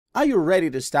Are you ready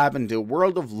to step into a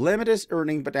world of limitless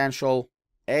earning potential?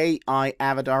 AI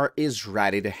Avatar is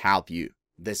ready to help you.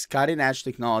 This cutting-edge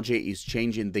technology is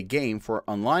changing the game for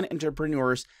online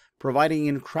entrepreneurs, providing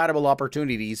incredible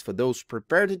opportunities for those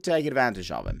prepared to take advantage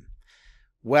of them.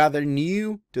 Whether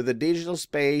new to the digital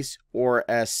space or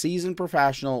a seasoned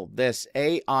professional, this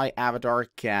AI Avatar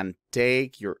can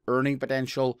take your earning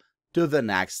potential to the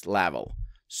next level.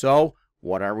 So,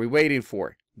 what are we waiting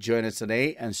for? Join us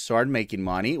today and start making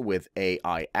money with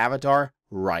AI Avatar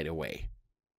right away.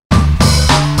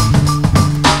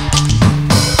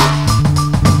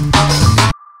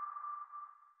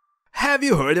 Have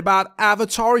you heard about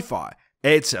Avatarify?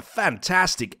 It's a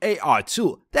fantastic AI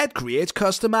tool that creates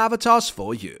custom avatars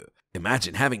for you.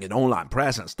 Imagine having an online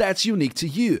presence that's unique to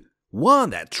you,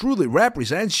 one that truly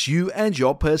represents you and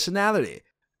your personality.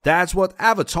 That's what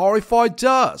Avatarify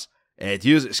does. It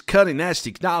uses cutting-edge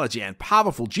technology and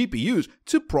powerful GPUs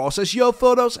to process your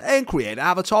photos and create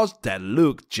avatars that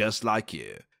look just like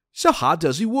you. So how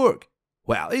does it work?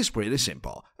 Well, it's pretty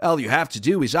simple. All you have to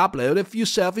do is upload a few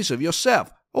selfies of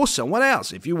yourself or someone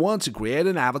else if you want to create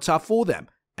an avatar for them,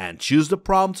 and choose the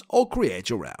prompt or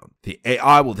create your own. The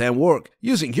AI will then work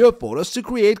using your photos to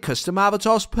create custom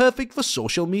avatars perfect for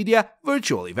social media,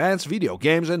 virtual events, video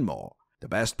games, and more. The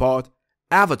best part?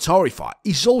 Avatarify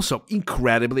is also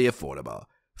incredibly affordable.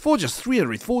 For just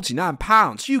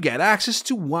 £349, you get access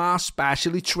to one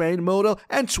specially trained model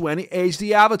and 20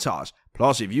 HD avatars.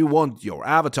 Plus, if you want your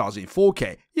avatars in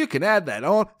 4K, you can add that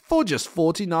on for just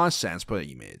 49 cents per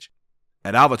image.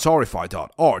 At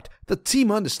Avatarify.art, the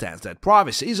team understands that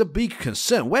privacy is a big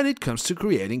concern when it comes to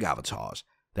creating avatars.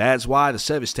 That's why the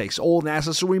service takes all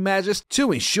necessary measures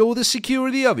to ensure the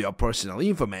security of your personal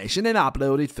information and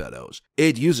uploaded photos.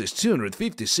 It uses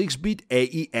 256-bit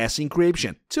AES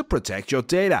encryption to protect your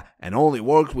data and only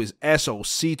works with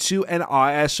SOC2 and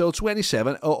ISO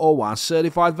 27001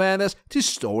 certified vendors to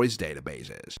store its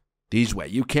databases. This way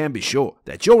you can be sure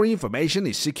that your information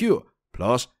is secure.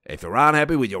 Plus, if you're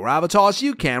unhappy with your avatars,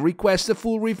 you can request a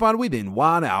full refund within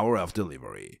 1 hour of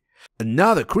delivery.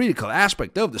 Another critical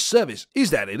aspect of the service is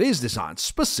that it is designed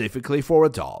specifically for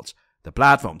adults. The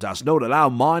platform does not allow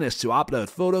minors to upload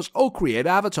photos or create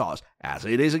avatars, as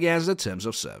it is against the terms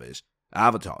of service.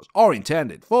 Avatars are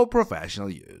intended for professional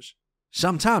use.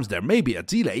 Sometimes there may be a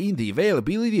delay in the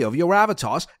availability of your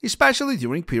avatars, especially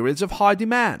during periods of high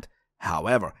demand.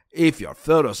 However, if your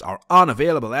photos are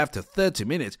unavailable after 30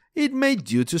 minutes, it may be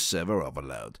due to server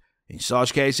overload. In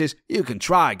such cases, you can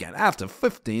try again after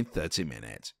 15-30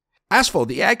 minutes. As for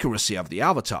the accuracy of the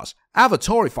avatars,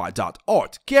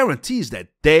 Avatarify.art guarantees that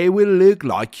they will look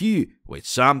like you, with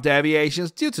some deviations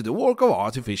due to the work of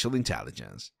artificial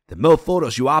intelligence. The more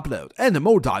photos you upload and the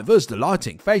more diverse the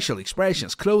lighting, facial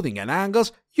expressions, clothing and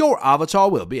angles, your avatar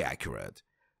will be accurate.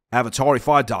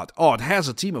 Avatarify.art has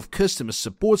a team of customer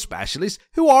support specialists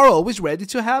who are always ready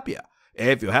to help you.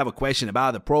 If you have a question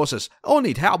about the process or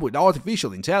need help with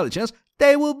artificial intelligence,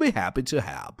 they will be happy to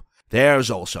help.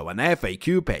 There's also an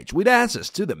FAQ page with answers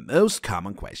to the most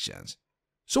common questions.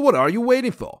 So what are you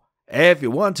waiting for? If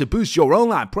you want to boost your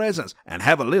online presence and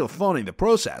have a little fun in the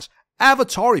process,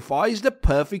 Avatarify is the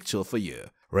perfect tool for you.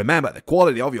 Remember, the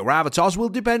quality of your avatars will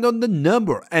depend on the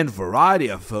number and variety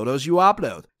of photos you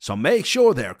upload, so make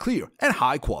sure they're clear and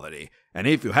high quality. And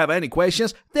if you have any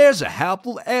questions, there's a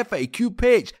helpful FAQ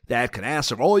page that can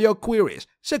answer all your queries,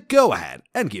 so go ahead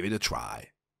and give it a try.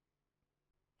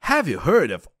 Have you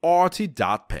heard of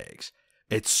Arty.pics?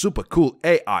 It's super cool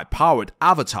AI-powered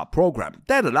avatar program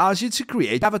that allows you to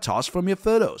create avatars from your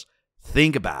photos.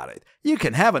 Think about it. You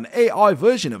can have an AI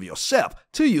version of yourself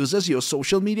to use as your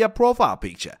social media profile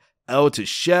picture or to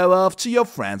show off to your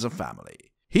friends and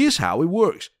family. Here's how it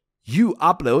works. You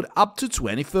upload up to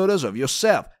 20 photos of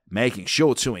yourself, making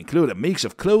sure to include a mix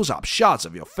of close-up shots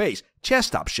of your face,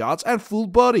 chest-up shots, and full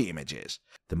body images.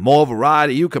 The more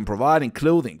variety you can provide in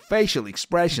clothing, facial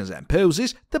expressions, and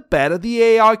poses, the better the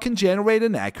AI can generate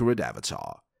an accurate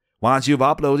avatar. Once you've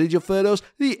uploaded your photos,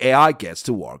 the AI gets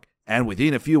to work, and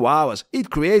within a few hours, it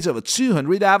creates over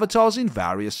 200 avatars in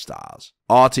various styles.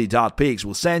 Arty.pics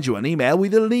will send you an email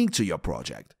with a link to your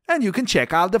project, and you can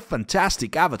check out the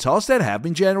fantastic avatars that have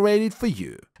been generated for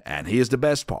you. And here's the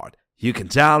best part. You can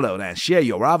download and share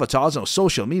your avatars on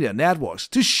social media networks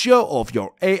to show off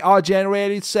your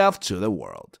AI-generated self to the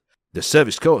world. The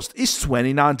service cost is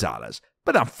 $29,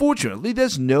 but unfortunately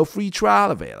there's no free trial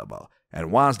available.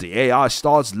 And once the AI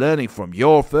starts learning from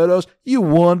your photos, you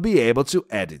won't be able to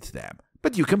edit them.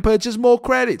 But you can purchase more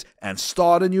credits and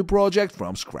start a new project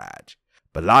from scratch.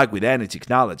 But like with any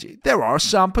technology, there are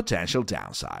some potential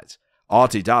downsides.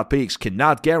 RT.pics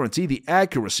cannot guarantee the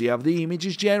accuracy of the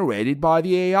images generated by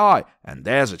the AI, and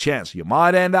there's a chance you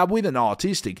might end up with an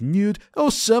artistic nude or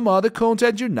some other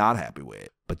content you're not happy with.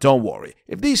 But don't worry,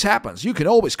 if this happens, you can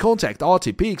always contact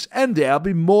RT.pics and they'll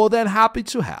be more than happy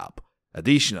to help.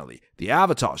 Additionally, the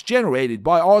avatars generated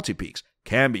by RT.pics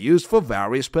can be used for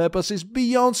various purposes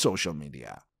beyond social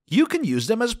media. You can use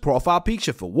them as a profile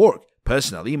picture for work,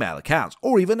 personal email accounts,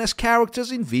 or even as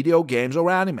characters in video games or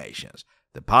animations.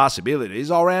 The possibilities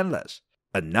are endless.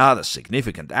 Another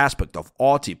significant aspect of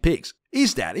RT.pics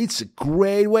is that it's a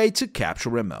great way to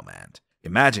capture a moment.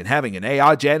 Imagine having an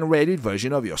AI-generated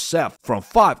version of yourself from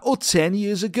 5 or 10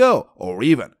 years ago, or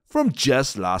even from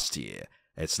just last year.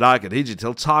 It's like a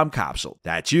digital time capsule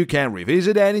that you can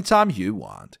revisit anytime you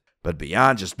want. But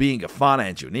beyond just being a fun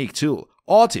and unique tool,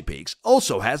 RT.pics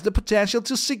also has the potential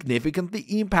to significantly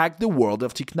impact the world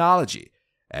of technology.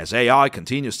 As AI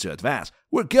continues to advance,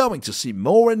 we're going to see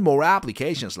more and more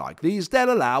applications like these that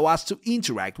allow us to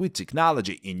interact with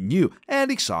technology in new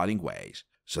and exciting ways.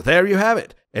 So there you have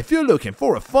it. If you're looking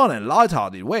for a fun and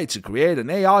lighthearted way to create an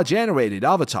AI-generated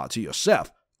avatar to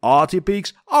yourself,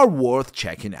 RT.pics are worth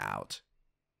checking out.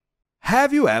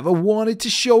 Have you ever wanted to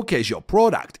showcase your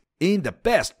product in the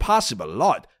best possible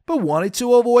light, but wanted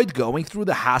to avoid going through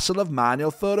the hassle of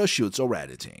manual photo shoots or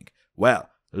editing? Well,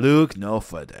 look no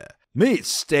further. Meet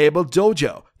Stable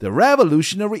Dojo, the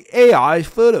revolutionary AI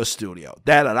photo studio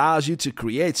that allows you to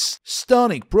create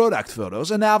stunning product photos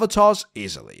and avatars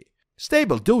easily.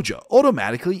 Stable Dojo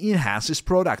automatically enhances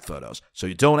product photos, so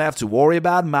you don't have to worry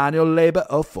about manual labor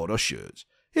or photo shoots.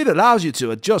 It allows you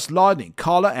to adjust lighting,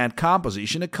 color, and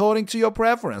composition according to your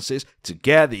preferences to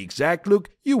get the exact look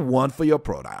you want for your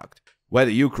product.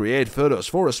 Whether you create photos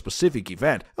for a specific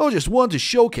event or just want to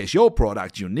showcase your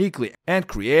product uniquely and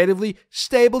creatively,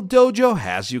 Stable Dojo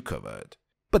has you covered.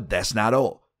 But that's not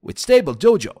all. With Stable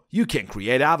Dojo, you can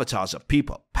create avatars of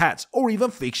people, pets, or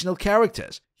even fictional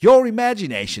characters. Your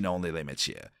imagination only limits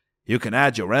you. You can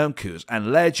add your own cues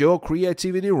and let your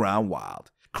creativity run wild.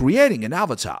 Creating an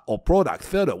avatar or product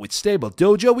photo with Stable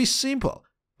Dojo is simple.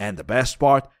 And the best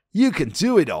part, you can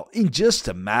do it all in just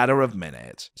a matter of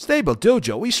minutes. Stable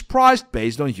Dojo is priced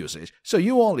based on usage, so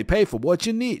you only pay for what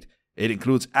you need. It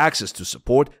includes access to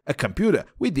support, a computer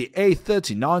with the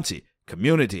A3090,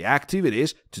 community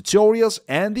activities, tutorials,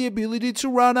 and the ability to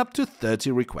run up to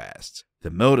 30 requests. The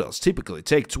models typically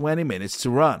take 20 minutes to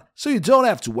run, so you don't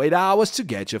have to wait hours to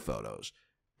get your photos.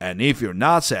 And if you're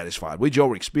not satisfied with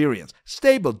your experience,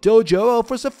 Stable Dojo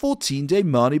offers a 14-day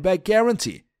money-back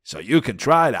guarantee, so you can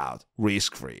try it out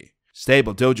risk-free.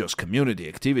 Stable Dojo's community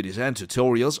activities and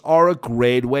tutorials are a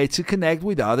great way to connect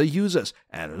with other users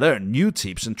and learn new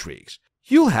tips and tricks.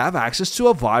 You'll have access to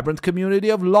a vibrant community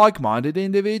of like-minded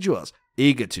individuals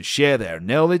eager to share their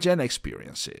knowledge and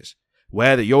experiences.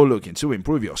 Whether you're looking to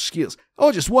improve your skills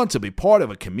or just want to be part of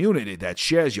a community that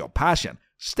shares your passion,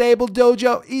 Stable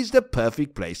Dojo is the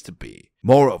perfect place to be.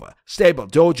 Moreover, Stable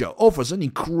Dojo offers an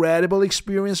incredible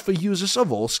experience for users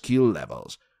of all skill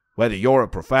levels. Whether you're a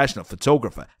professional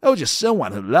photographer or just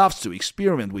someone who loves to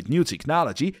experiment with new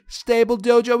technology, Stable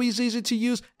Dojo is easy to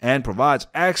use and provides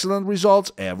excellent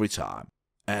results every time.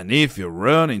 And if you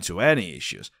run into any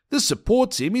issues, the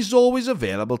support team is always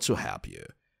available to help you.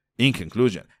 In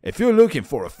conclusion, if you're looking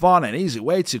for a fun and easy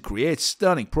way to create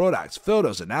stunning products,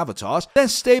 photos, and avatars, then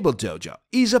Stable Dojo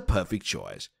is a perfect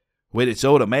choice. With its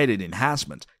automated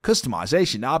enhancements,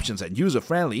 customization options, and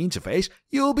user-friendly interface,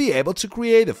 you'll be able to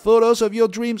create the photos of your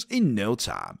dreams in no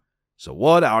time. So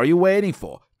what are you waiting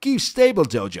for? Give Stable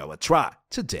Dojo a try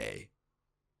today.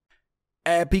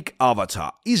 Epic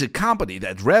Avatar is a company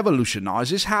that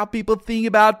revolutionizes how people think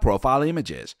about profile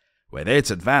images. With its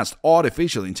advanced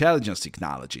artificial intelligence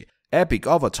technology, Epic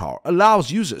Avatar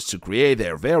allows users to create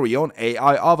their very own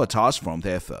AI avatars from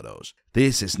their photos.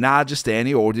 This is not just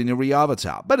any ordinary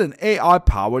avatar, but an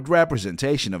AI-powered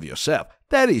representation of yourself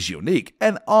that is unique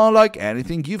and unlike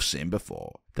anything you've seen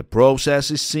before. The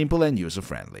process is simple and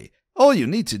user-friendly. All you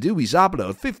need to do is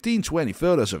upload 15-20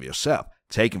 photos of yourself,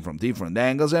 taken from different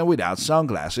angles and without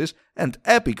sunglasses, and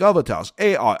Epic Avatar's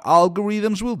AI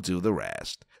algorithms will do the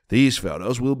rest. These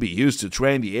photos will be used to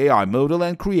train the AI model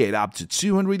and create up to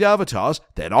 200 avatars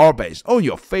that are based on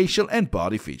your facial and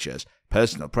body features,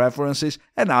 personal preferences,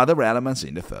 and other elements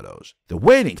in the photos. The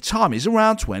waiting time is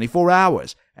around 24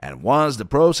 hours, and once the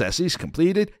process is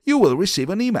completed, you will receive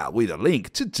an email with a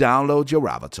link to download your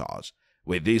avatars.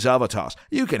 With these avatars,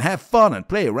 you can have fun and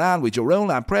play around with your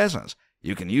online presence.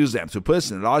 You can use them to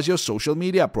personalize your social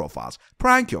media profiles,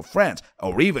 prank your friends,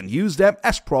 or even use them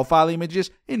as profile images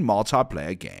in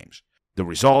multiplayer games. The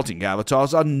resulting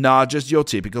avatars are not just your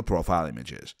typical profile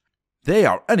images. They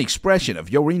are an expression of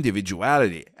your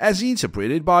individuality as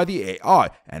interpreted by the AI,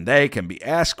 and they can be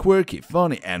as quirky,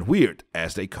 funny, and weird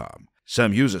as they come.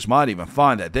 Some users might even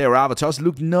find that their avatars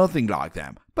look nothing like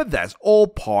them, but that's all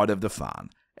part of the fun.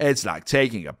 It's like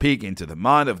taking a peek into the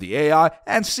mind of the AI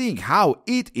and seeing how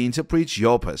it interprets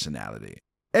your personality.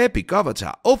 Epic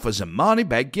Avatar offers a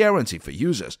money-back guarantee for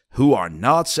users who are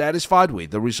not satisfied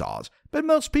with the results, but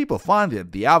most people find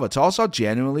that the avatars are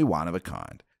genuinely one of a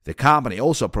kind. The company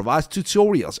also provides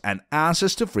tutorials and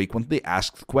answers to frequently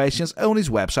asked questions on its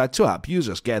website to help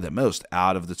users get the most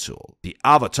out of the tool. The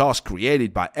avatars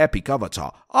created by Epic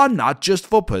Avatar are not just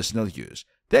for personal use.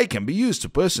 They can be used to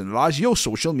personalize your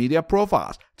social media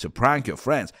profiles, to prank your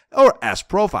friends, or as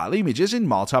profile images in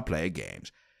multiplayer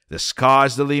games. The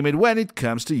sky's the limit when it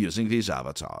comes to using these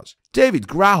avatars. David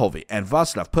Grahovy and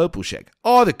Václav Popusek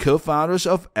are the co-founders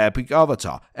of Epic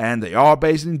Avatar, and they are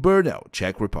based in Brno,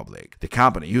 Czech Republic. The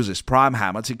company uses Prime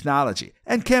Hammer technology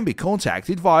and can be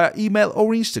contacted via email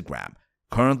or Instagram.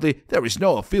 Currently, there is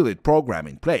no affiliate program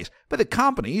in place, but the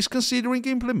company is considering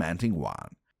implementing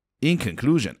one. In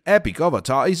conclusion, Epic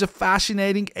Avatar is a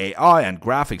fascinating AI and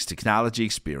graphics technology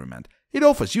experiment. It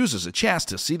offers users a chance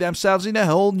to see themselves in a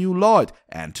whole new light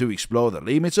and to explore the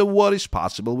limits of what is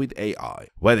possible with AI.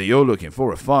 Whether you're looking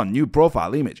for a fun new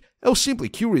profile image or simply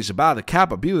curious about the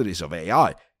capabilities of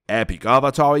AI, Epic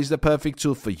Avatar is the perfect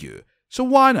tool for you. So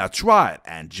why not try it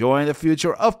and join the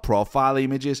future of profile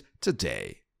images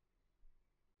today?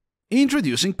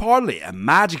 Introducing Partly, a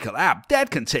magical app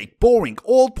that can take boring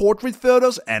old portrait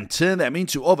photos and turn them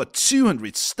into over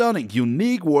 200 stunning,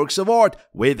 unique works of art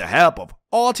with the help of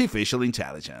artificial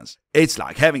intelligence. It's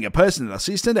like having a personal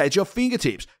assistant at your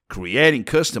fingertips, creating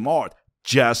custom art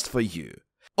just for you.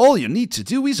 All you need to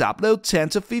do is upload 10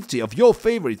 to 50 of your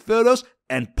favorite photos,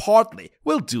 and Partly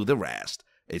will do the rest.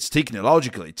 It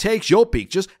technologically takes your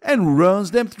pictures and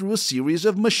runs them through a series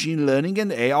of machine learning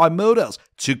and AI models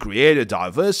to create a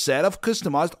diverse set of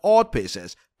customized art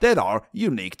pieces that are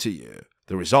unique to you.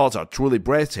 The results are truly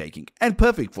breathtaking and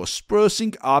perfect for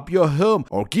sprucing up your home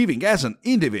or giving as an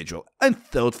individual and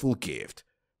thoughtful gift.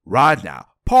 Right now,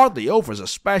 Partly offers a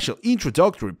special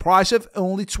introductory price of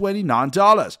only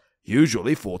 $29.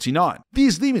 Usually $49.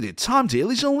 This limited time deal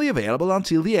is only available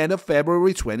until the end of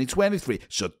February 2023,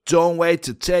 so don't wait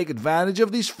to take advantage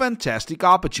of this fantastic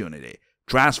opportunity.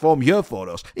 Transform your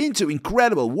photos into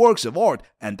incredible works of art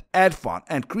and add fun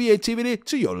and creativity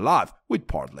to your life with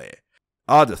Partly.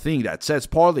 Other thing that sets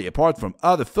Partly apart from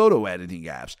other photo editing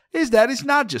apps is that it's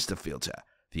not just a filter.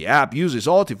 The app uses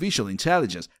artificial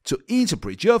intelligence to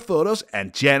interpret your photos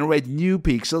and generate new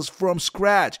pixels from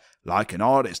scratch, like an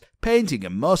artist painting a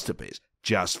masterpiece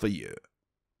just for you.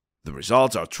 The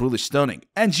results are truly stunning,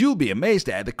 and you'll be amazed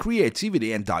at the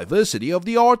creativity and diversity of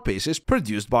the art pieces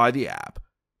produced by the app.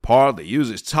 Partly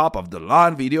uses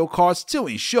top-of-the-line video cards to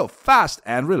ensure fast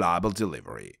and reliable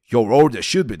delivery. Your order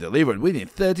should be delivered within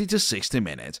 30 to 60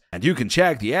 minutes, and you can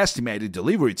check the estimated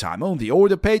delivery time on the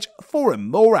order page for a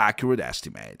more accurate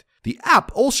estimate. The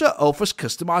app also offers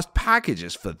customized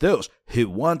packages for those who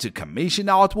want to commission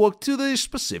artwork to their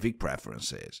specific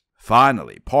preferences.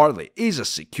 Finally, Partly is a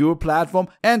secure platform,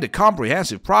 and a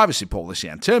comprehensive privacy policy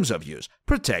and terms of use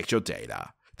protect your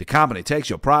data. The company takes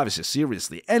your privacy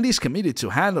seriously and is committed to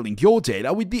handling your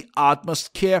data with the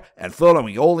utmost care and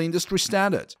following all industry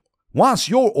standards. Once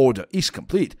your order is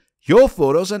complete, your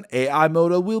photos and AI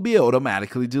model will be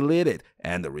automatically deleted,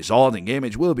 and the resulting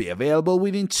image will be available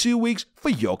within 2 weeks for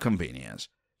your convenience.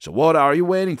 So what are you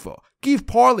waiting for? Give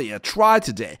Partly a try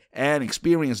today and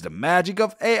experience the magic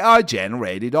of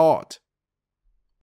AI-generated art.